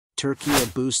Türkiye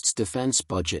boosts defense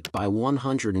budget by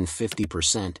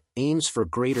 150%, aims for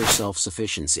greater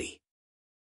self-sufficiency.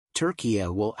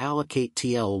 Türkiye will allocate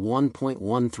TL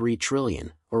 1.13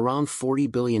 trillion, around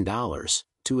 $40 billion,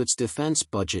 to its defense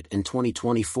budget in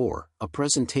 2024, a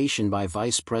presentation by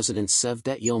Vice President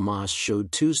Cevdet Yilmaz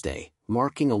showed Tuesday,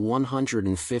 marking a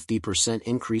 150%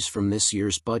 increase from this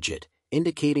year's budget,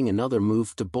 indicating another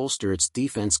move to bolster its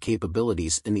defense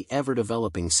capabilities in the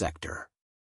ever-developing sector.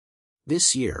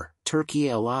 This year,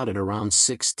 Türkiye allotted around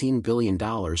 $16 billion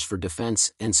for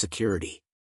defense and security.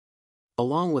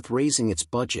 Along with raising its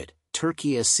budget,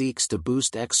 Türkiye seeks to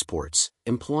boost exports,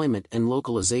 employment and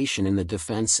localization in the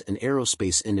defense and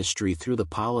aerospace industry through the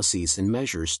policies and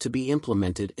measures to be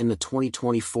implemented in the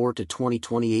 2024 to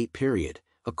 2028 period,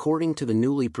 according to the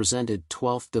newly presented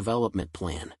 12th Development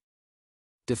Plan.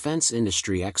 Defense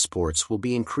industry exports will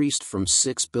be increased from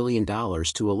 $6 billion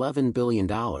to $11 billion,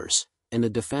 and the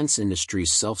defense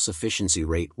industry's self-sufficiency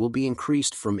rate will be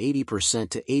increased from 80%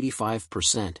 to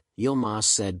 85%, Yilmaz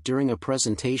said during a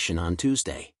presentation on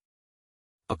Tuesday.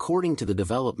 According to the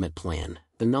development plan,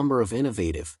 the number of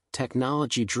innovative,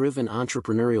 technology-driven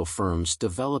entrepreneurial firms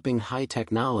developing high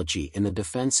technology in the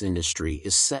defense industry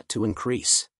is set to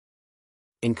increase.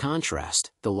 In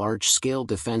contrast, the large-scale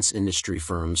defense industry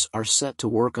firms are set to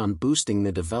work on boosting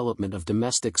the development of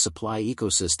domestic supply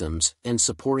ecosystems and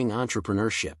supporting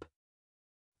entrepreneurship.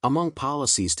 Among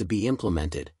policies to be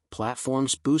implemented,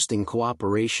 platforms boosting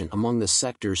cooperation among the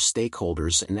sector's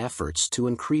stakeholders and efforts to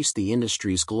increase the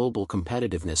industry's global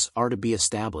competitiveness are to be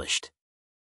established.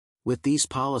 With these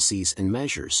policies and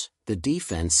measures, the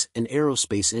defense and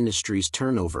aerospace industry's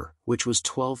turnover, which was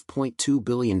 $12.2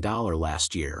 billion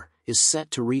last year, is set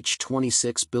to reach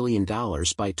 $26 billion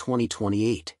by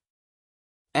 2028.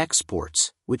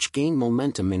 Exports, which gained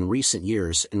momentum in recent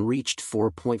years and reached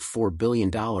 $4.4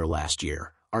 billion last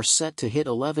year, are set to hit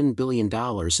 $11 billion in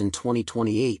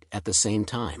 2028 at the same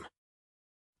time.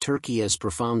 Türkiye's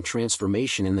profound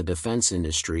transformation in the defense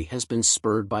industry has been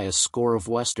spurred by a score of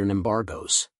Western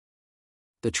embargoes.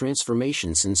 The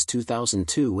transformation since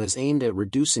 2002 has aimed at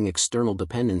reducing external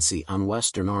dependency on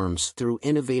Western arms through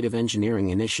innovative engineering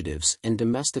initiatives and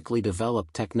domestically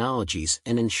developed technologies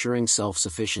and ensuring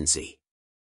self-sufficiency.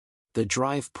 The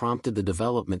drive prompted the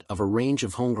development of a range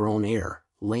of homegrown air,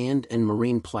 land and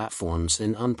marine platforms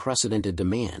in unprecedented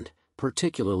demand,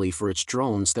 particularly for its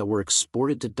drones that were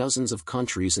exported to dozens of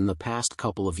countries in the past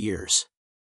couple of years.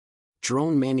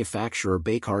 Drone manufacturer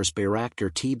Baykar's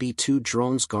Bayraktar TB2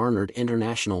 drones garnered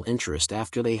international interest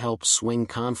after they helped swing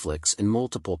conflicts in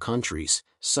multiple countries,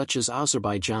 such as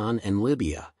Azerbaijan and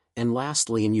Libya, and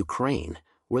lastly in Ukraine,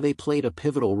 where they played a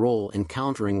pivotal role in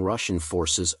countering Russian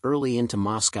forces early into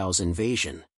Moscow's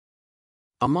invasion.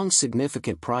 Among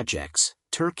significant projects,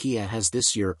 Türkiye has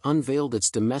this year unveiled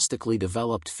its domestically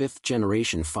developed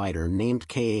fifth-generation fighter named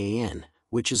KAN,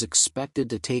 which is expected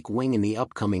to take wing in the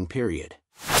upcoming period.